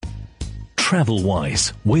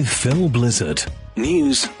Travel-Wise with Phil Blizzard.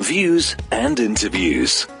 News, views and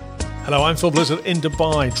interviews. Hello, I'm Phil Blizzard in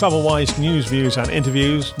Dubai. Travel-Wise news, views and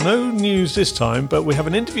interviews. No news this time, but we have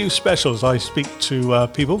an interview special as I speak to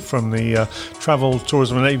people from the travel,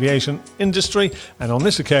 tourism and aviation industry. And on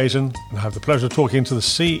this occasion, I have the pleasure of talking to the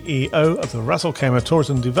CEO of the Ras Al Khaimah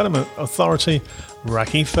Tourism Development Authority,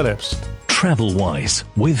 Raki Phillips. Travel-Wise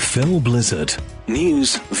with Phil Blizzard.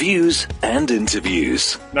 News, views and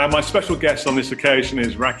interviews. Now, my special guest on this occasion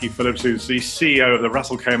is Raki Phillips, who's the CEO of the Ras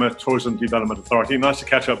Al Khaimah Tourism Development Authority. Nice to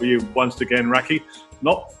catch up with you once again, Raki.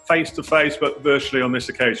 Not face-to-face, but virtually on this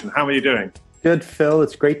occasion. How are you doing? Good, Phil.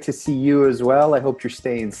 It's great to see you as well. I hope you're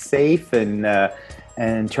staying safe and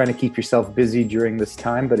trying to keep yourself busy during this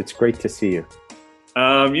time, but it's great to see you.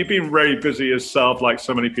 You've been very busy yourself, like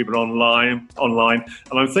so many people online, and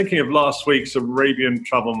I'm thinking of last week's Arabian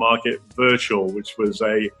Travel Market Virtual, which was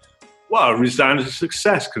a resounding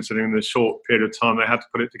success considering the short period of time they had to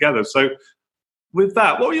put it together. So with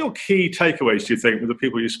that, what were your key takeaways, do you think, with the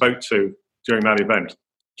people you spoke to during that event?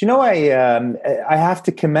 Do you know, I have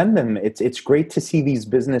to commend them. It's great to see these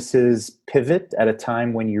businesses pivot at a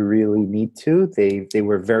time when you really need to. They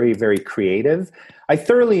were very, very creative. I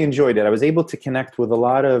thoroughly enjoyed it. I was able to connect with a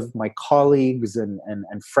lot of my colleagues and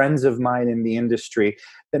friends of mine in the industry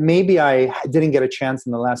that maybe I didn't get a chance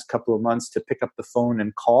in the last couple of months to pick up the phone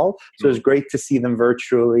and call. So it was great to see them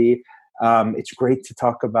virtually. It's great to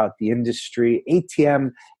talk about the industry.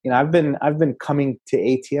 ATM, I've been coming to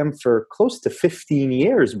ATM for close to 15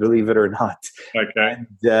 years, believe it or not. Okay.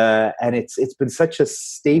 And it's been such a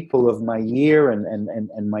staple of my year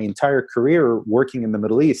and my entire career working in the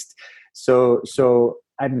Middle East. So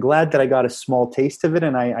I'm glad that I got a small taste of it,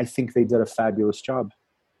 and I think they did a fabulous job.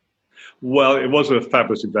 Well, it was a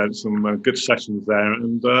fabulous event, some good sessions there,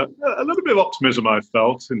 and a little bit of optimism I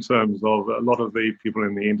felt in terms of a lot of the people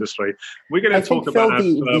in the industry. We're going to talk about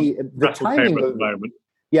the timing at the moment.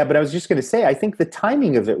 Yeah, but I was just going to say, I think the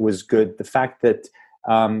timing of it was good. The fact that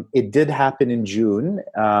it did happen in June,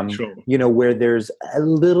 sure. Where there's a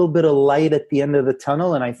little bit of light at the end of the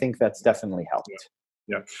tunnel, and I think that's definitely helped.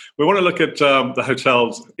 Yeah, we want to look at the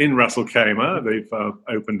hotels in Ras Al Khaimah. They've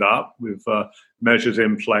opened up with measures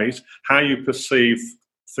in place. How you perceive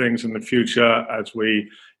things in the future as we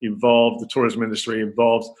evolve, the tourism industry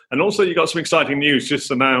evolves. And also you got some exciting news just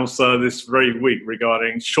announced this very week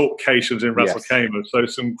regarding shortcations in Ras Al Khaimah. So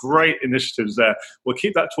some great initiatives there. We'll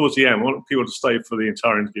keep that towards the end. We want people to stay for the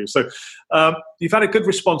entire interview. So you've had a good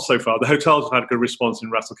response so far. The hotels have had a good response in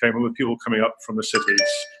Ras Al Khaimah with people coming up from the cities.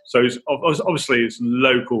 So obviously it's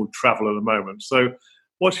local travel at the moment. So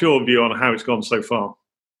what's your view on how it's gone so far?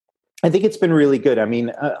 I think it's been really good. I mean,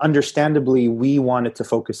 understandably, we wanted to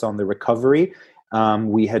focus on the recovery.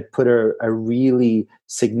 We had put a really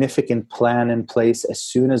significant plan in place as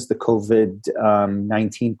soon as the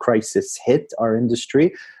COVID-19 crisis hit our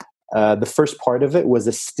industry. The first part of it was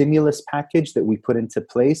a stimulus package that we put into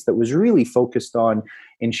place that was really focused on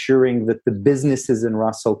ensuring that the businesses in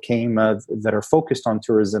Ras Al Khaimah that are focused on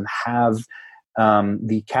tourism have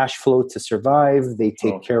the cash flow to survive, they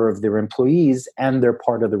take care of their employees, and they're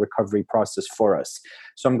part of the recovery process for us.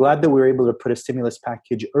 So I'm glad that we were able to put a stimulus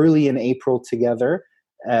package early in April together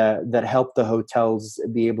that helped the hotels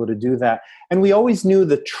be able to do that. And we always knew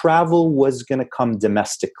that travel was going to come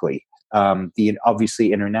domestically.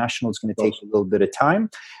 Obviously international is going to take a little bit of time.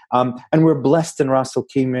 And we're blessed in Ras Al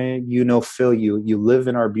Khaimah. Phil, you live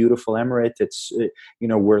in our beautiful emirate. It's,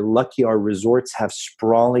 we're lucky our resorts have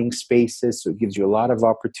sprawling spaces. So it gives you a lot of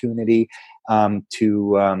opportunity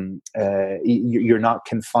you're not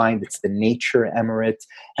confined. It's the nature emirate.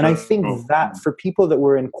 And I think that for people that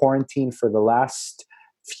were in quarantine for the last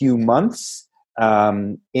few months,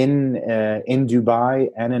 in Dubai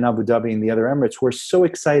and in Abu Dhabi and the other Emirates, we're so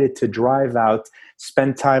excited to drive out,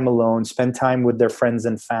 spend time alone, spend time with their friends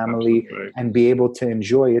and family, and be able to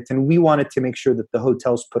enjoy it. And we wanted to make sure that the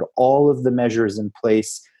hotels put all of the measures in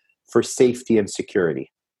place for safety and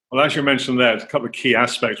security. Well, as you mentioned there, a couple of key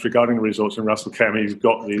aspects regarding the resorts in Ras Al Khaimah. You've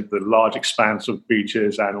got the large expanse of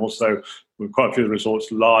beaches, and also with quite a few of the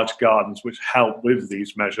resorts, large gardens, which help with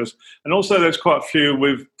these measures. And also there's quite a few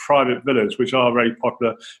with private villas, which are very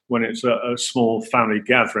popular when it's a small family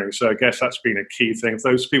gathering. So I guess that's been a key thing.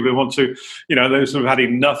 For those people who want to, those who have had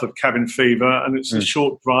enough of cabin fever, and it's a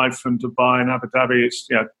short drive from Dubai and Abu Dhabi, it's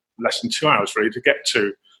less than 2 hours really to get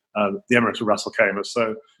to the Emirate of Ras Al Khaimah.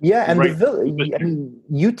 So and the villa. I mean,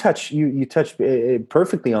 you touched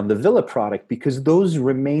perfectly on the villa product, because those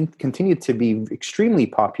continue to be extremely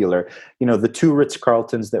popular. The two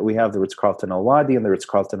Ritz-Carltons that we have, the Ritz-Carlton Al Wadi and the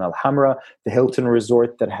Ritz-Carlton Al Hamra, the Hilton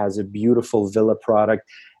Resort that has a beautiful villa product.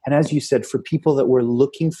 And as you said, for people that were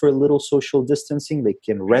looking for a little social distancing, they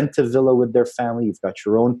can rent a villa with their family. You've got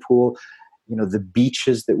your own pool. The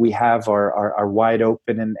beaches that we have are wide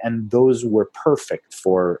open, and those were perfect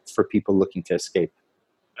for people looking to escape.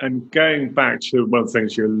 And going back to one of the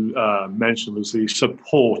things you mentioned was the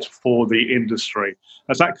support for the industry.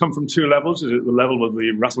 Has that come from two levels? Is it the level of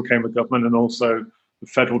the Ras Al Khaimah government and also the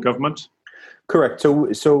federal government? Correct.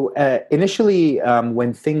 So initially,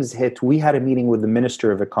 when things hit, we had a meeting with the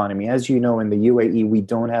Minister of Economy. As you know, in the UAE, we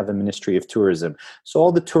don't have a Ministry of Tourism. So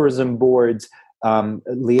all the tourism boards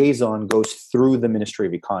liaison goes through the Ministry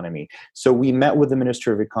of Economy. So we met with the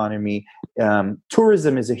Minister of Economy.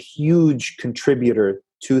 Tourism is a huge contributor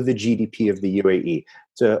to the GDP of the UAE.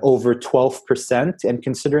 It's over 12%. And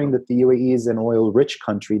considering that the UAE is an oil-rich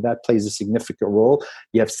country, that plays a significant role.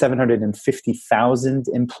 You have 750,000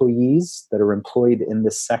 employees that are employed in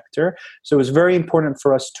this sector. So it's very important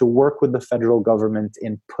for us to work with the federal government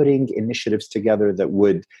in putting initiatives together that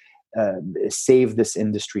would save this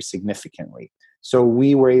industry significantly. So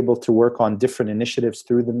we were able to work on different initiatives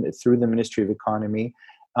through the Ministry of Economy.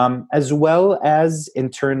 As well as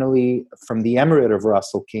internally from the Emirate of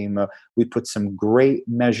Ras Al Khaimah, we put some great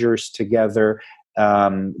measures together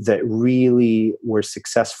that really were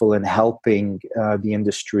successful in helping the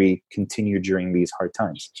industry continue during these hard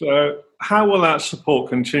times. So how will that support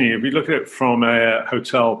continue? If you look at it from a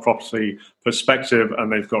hotel property perspective,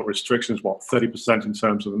 and they've got restrictions, 30% in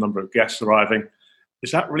terms of the number of guests arriving,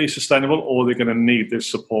 is that really sustainable, or are they going to need this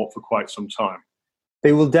support for quite some time?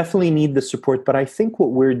 They will definitely need the support, but I think what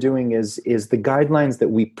we're doing is the guidelines that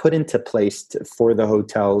we put into place for the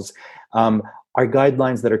hotels are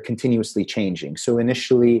guidelines that are continuously changing. So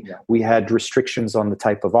initially, we had restrictions on the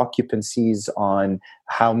type of occupancies, on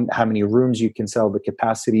how many rooms you can sell, the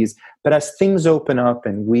capacities. But as things open up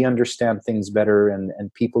and we understand things better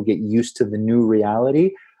and people get used to the new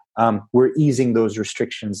reality, we're easing those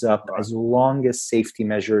restrictions up as long as safety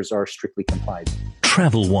measures are strictly complied.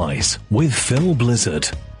 TravelWise with Phil Blizzard.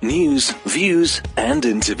 News, views, and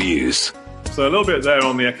interviews. So a little bit there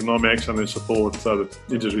on the economics and the support the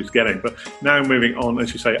industry is getting. But now moving on,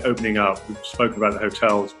 as you say, opening up. We've spoken about the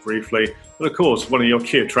hotels briefly. But of course, one of your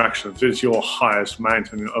key attractions is your highest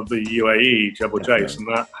mountain of the UAE, Jebel Jais, and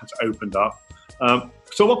that has opened up.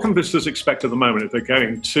 So what can visitors expect at the moment if they're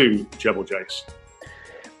going to Jebel Jais?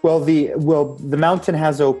 Well, the mountain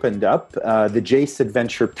has opened up. The Jais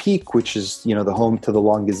Adventure Peak, which is the home to the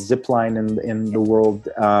longest zip line in the world,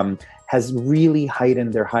 has really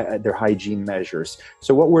heightened their hygiene measures.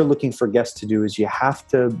 So what we're looking for guests to do is you have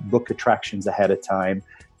to book attractions ahead of time.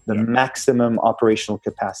 The maximum operational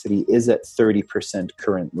capacity is at 30%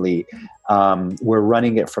 currently. We're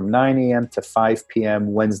running it from 9 a.m. to 5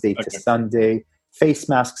 p.m. Wednesday to Sunday. Face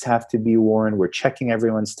masks have to be worn. We're checking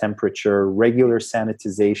everyone's temperature, regular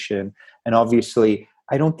sanitization. And obviously,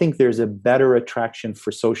 I don't think there's a better attraction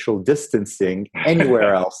for social distancing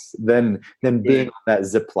anywhere else than being on that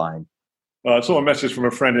zip line. I saw a message from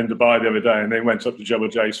a friend in Dubai the other day, and they went up to Jebel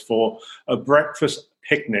Jais for a breakfast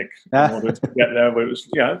picnic in order to get there. But it was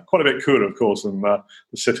quite a bit cooler, of course, than the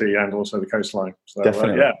city and also the coastline. So,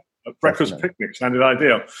 Definitely. A breakfast picnic sounded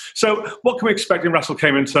ideal. So what can we expect in Ras Al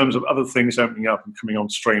Khaimah in terms of other things opening up and coming on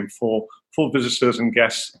stream for visitors and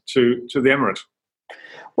guests to the Emirate?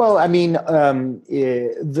 Well, I mean,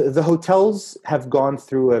 the hotels have gone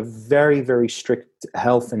through a very, very strict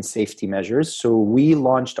health and safety measures. So we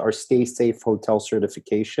launched our Stay Safe Hotel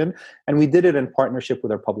certification, and we did it in partnership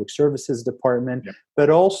with our Public Services Department, but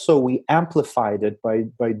also we amplified it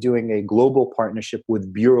by doing a global partnership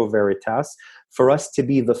with Bureau Veritas for us to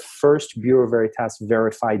be the first Bureau Veritas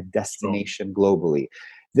verified destination globally.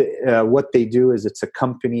 What they do is it's a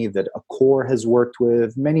company that Accor has worked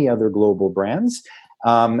with, many other global brands,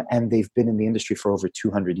 and they've been in the industry for over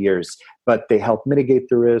 200 years. But they help mitigate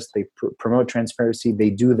the risk, they promote transparency, they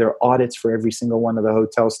do their audits for every single one of the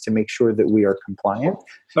hotels to make sure that we are compliant.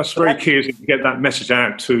 That's very key to get that message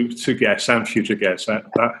out to guests and future guests. That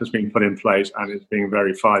has been put in place and it's being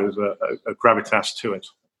verified as a gravitas to it.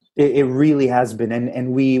 It really has been.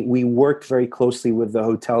 And we worked very closely with the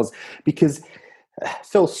hotels because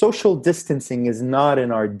Phil, social distancing is not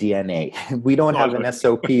in our DNA. We don't have an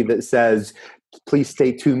SOP that says, please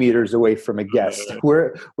stay 2 meters away from a guest.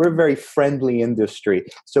 We're a very friendly industry.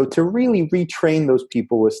 So to really retrain those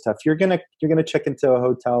people with stuff, you're gonna check into a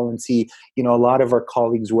hotel and see, a lot of our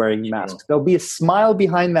colleagues wearing masks. There'll be a smile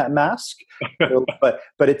behind that mask, but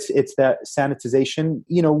it's that sanitization.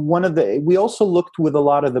 We also looked with a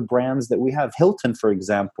lot of the brands that we have. Hilton, for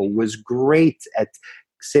example, was great at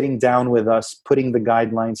sitting down with us, putting the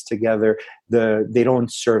guidelines together. They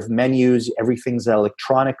don't serve menus. Everything's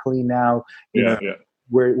electronically now.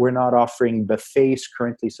 We're not offering buffets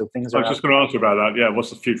currently, so things I are. was just going to ask you about that. Yeah, what's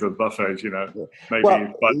the future of buffets? Maybe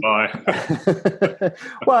bye-bye.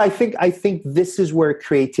 Well, I think this is where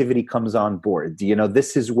creativity comes on board.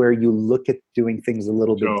 This is where you look at doing things a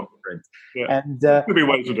little bit different. Yeah. And there could be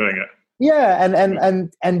ways of doing it. Yeah,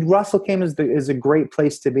 and Ras Al Khaimah is a great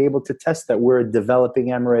place to be able to test that. We're a developing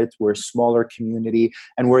emirate, we're a smaller community,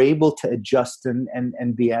 and we're able to adjust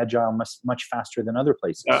and be agile much faster than other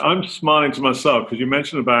places. I'm smiling to myself because you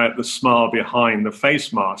mentioned about the smile behind the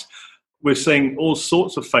face mask. We're seeing all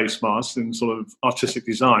sorts of face masks in sort of artistic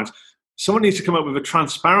designs. Someone needs to come up with a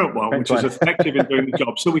transparent one, which is effective in doing the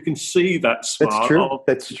job, so we can see that smile.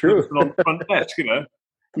 That's true. On the front desk,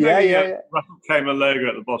 Yeah. Ras Al Khaimah logo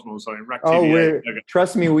at the bottom or something.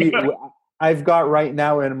 Trust me, I've got right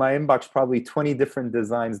now in my inbox probably 20 different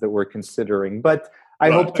designs that we're considering. But I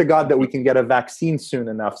hope to God that we can get a vaccine soon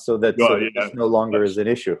enough so that this no longer is an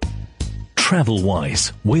issue.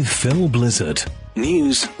 Travel-wise with Phil Blizzard.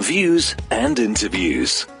 News, views, and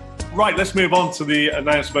interviews. Right, let's move on to the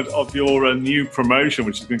announcement of your new promotion,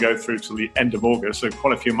 which is going to go through to the end of August, so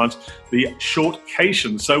quite a few months, the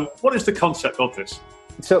Shortcation. So what is the concept of this?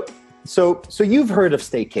 So you've heard of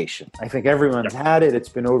staycation. I think everyone's had it. It's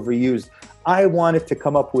been overused. I wanted to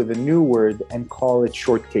come up with a new word and call it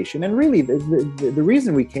shortcation. And really, the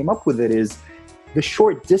reason we came up with it is the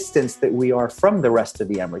short distance that we are from the rest of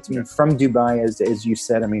the Emirates. I mean, from Dubai, as you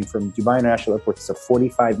said, from Dubai International Airport, it's a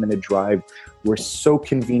 45-minute drive. We're so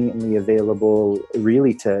conveniently available,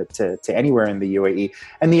 really, to anywhere in the UAE.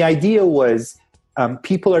 And the idea was,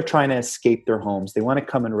 people are trying to escape their homes. They want to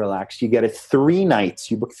come and relax. You get 3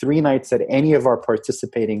 nights. You book 3 nights at any of our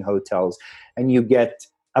participating hotels, and you get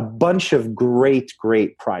a bunch of great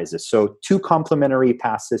prizes. So 2 complimentary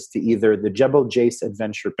passes to either the Jebel Jais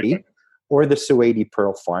Adventure Peak or the Suwaidi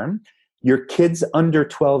Pearl Farm. Your kids under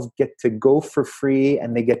 12 get to go for free,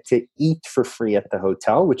 and they get to eat for free at the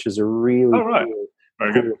hotel, which is a really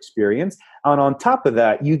cool experience. And on top of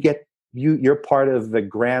that, you're part of the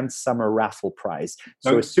Grand Summer Raffle Prize.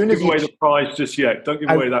 So as soon as give away the prize just yet. Don't give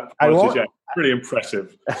away that prize just yet. Pretty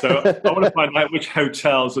impressive. So I want to find out which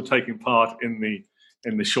hotels are taking part in the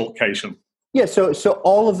Shortcation. Yeah, so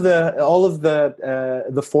all of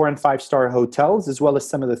the 4 and 5 star hotels, as well as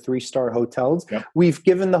some of the 3-star hotels, we've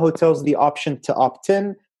given the hotels the option to opt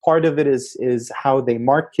in. Part of it is how they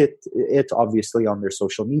market it, obviously on their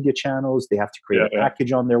social media channels. They have to create a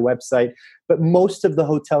package on their website. But most of the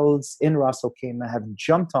hotels in Ras Al Khaimah have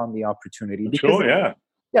jumped on the opportunity.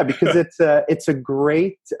 Because it's a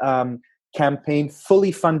great campaign,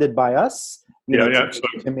 fully funded by us.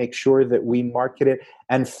 To make sure that we market it.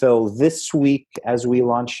 And Phil, this week as we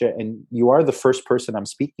launch it, and you are the first person I'm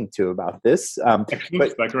speaking to about this,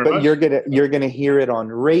 but you're gonna hear it on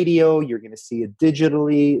radio. You're gonna see it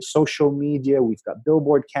digitally, social media. We've got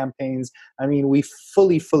billboard campaigns. I mean, we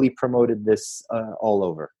fully promoted this all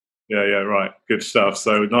over. Yeah, right. Good stuff.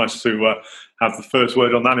 So nice to have the first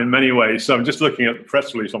word on that in many ways. So I'm just looking at the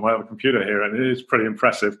press release on my other computer here, and it is pretty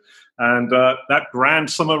impressive. And that Grand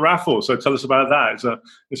Summer Raffle. So tell us about that.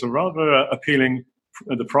 It's a rather appealing.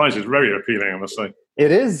 The prize is very appealing, I must say.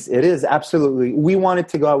 It is absolutely. We wanted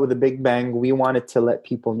to go out with a big bang. We wanted to let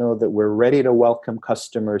people know that we're ready to welcome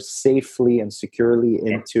customers safely and securely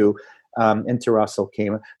into Ras Al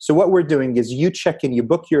Khaimah. So what we're doing is you check in, you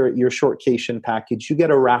book your Shortcation package, you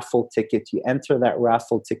get a raffle ticket, you enter that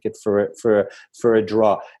raffle ticket for a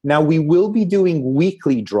draw. Now we will be doing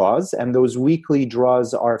weekly draws, and those weekly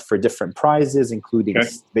draws are for different prizes, including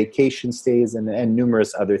vacation stays and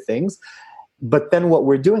numerous other things. But then what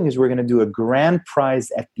we're doing is we're going to do a grand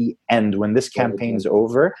prize at the end when this campaign's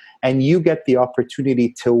over, and you get the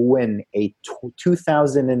opportunity to win a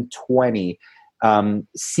 2020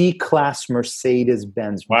 C-Class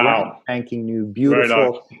Mercedes-Benz. Wow. Banking new,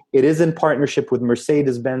 beautiful. Nice. It is in partnership with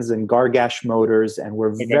Mercedes-Benz and Gargash Motors, and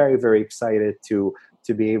we're very, very excited to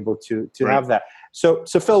be able to have that. So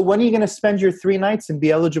Phil, when are you going to spend your 3 nights and be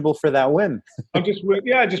eligible for that win? I'm just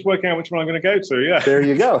working out which one I'm going to go to. Yeah, there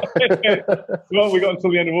you go. Well, we got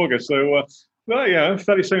until the end of August, so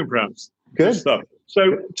fairly soon perhaps. Good stuff.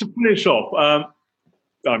 So to finish off,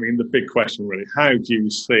 the big question really: how do you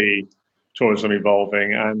see tourism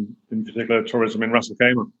evolving, and in particular tourism in Ras Al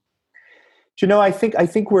Khaimah? I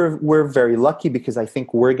think we're very lucky because I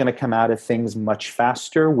think we're going to come out of things much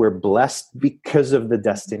faster. We're blessed because of the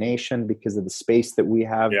destination, because of the space that we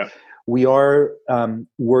have. Yeah. We are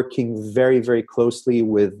working very, very closely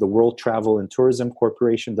with the World Travel and Tourism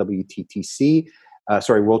Corporation, WTTC.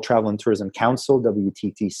 World Travel and Tourism Council,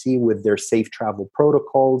 WTTC, with their safe travel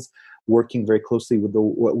protocols. working very closely with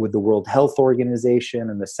the World Health Organization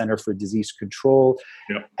and the Center for Disease Control.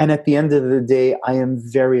 Yep. And at the end of the day, I am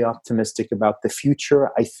very optimistic about the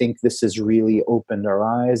future. I think this has really opened our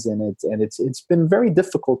eyes, and it's been very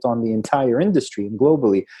difficult on the entire industry and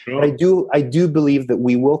globally. Sure. But I do believe that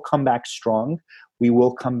we will come back strong. We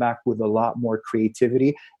will come back with a lot more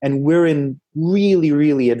creativity. And we're in really,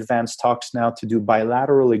 really advanced talks now to do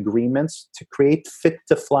bilateral agreements to create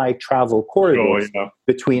fit-to-fly travel corridors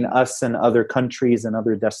between us and other countries and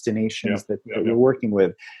other destinations that we're working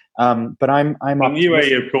with. But I'm optimistic.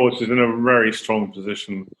 UAE, of course, is in a very strong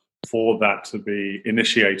position for that to be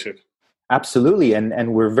initiated. Absolutely,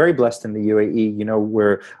 and we're very blessed in the UAE. You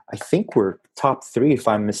know, I think we're top 3, if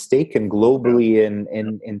I'm mistaken, globally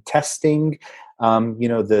in testing. You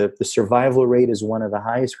know, the survival rate is one of the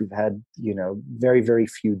highest. We've had, you know, very, very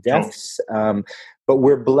few deaths. But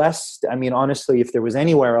we're blessed. I mean, honestly, if there was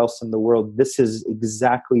anywhere else in the world, this is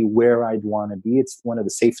exactly where I'd want to be. It's one of the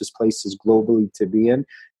safest places globally to be in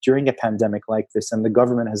during a pandemic like this. And the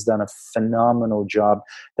government has done a phenomenal job.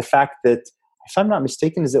 The fact that, if I'm not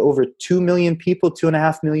mistaken, is that over 2 million people,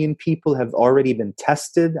 2.5 million people have already been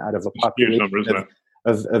tested out of a population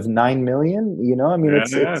of 9 million. You know, I mean,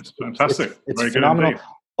 it's fantastic. It's phenomenal.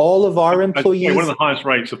 All of our employees... One of the highest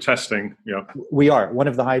rates of testing. Yeah, we are one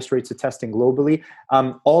of the highest rates of testing globally.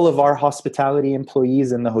 All of our hospitality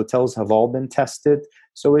employees in the hotels have all been tested.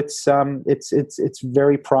 So it's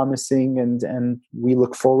very promising, and we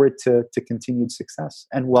look forward to continued success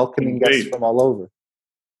and welcoming guests from all over.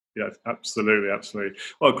 Yes, absolutely.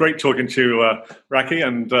 Well, great talking to you, Raki,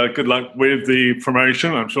 and good luck with the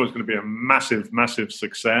promotion. I'm sure it's going to be a massive, massive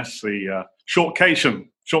success. The shortcation,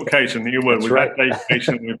 you were. We've had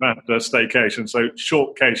vacation, we've had staycation. So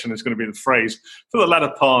shortcation is going to be the phrase for the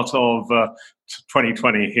latter part of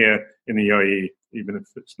 2020 here in the UAE, even if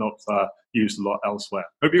it's not used a lot elsewhere.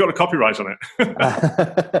 Hope you got a copyright on it.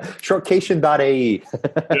 Shortcation.ae.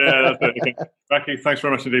 Yeah, that's it. Okay. Raki, thanks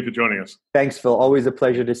very much indeed for joining us. Thanks, Phil. Always a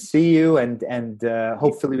pleasure to see you, and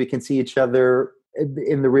hopefully we can see each other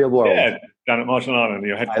in the real world. Yeah, down at Marshall Island,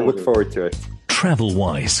 your headquarters. I look forward to it.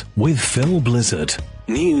 Travel-wise with Phil Blizzard.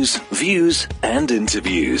 News, views, and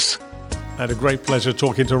interviews. I had a great pleasure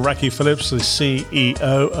talking to Raki Phillips, the CEO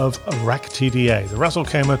of RAK-TDA, the Ras Al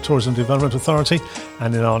Khaimah Tourism Development Authority.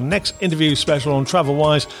 And in our next interview special on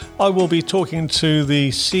TravelWise, I will be talking to the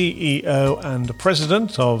CEO and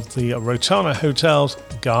President of the Rotana Hotels,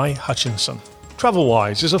 Guy Hutchinson.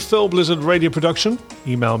 TravelWise is a Phil Blizzard radio production.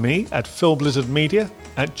 Email me at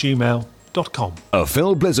philblizzardmedia@gmail.com. A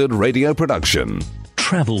Phil Blizzard radio production.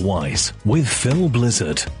 TravelWise with Phil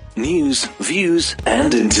Blizzard. News, views,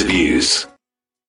 and interviews.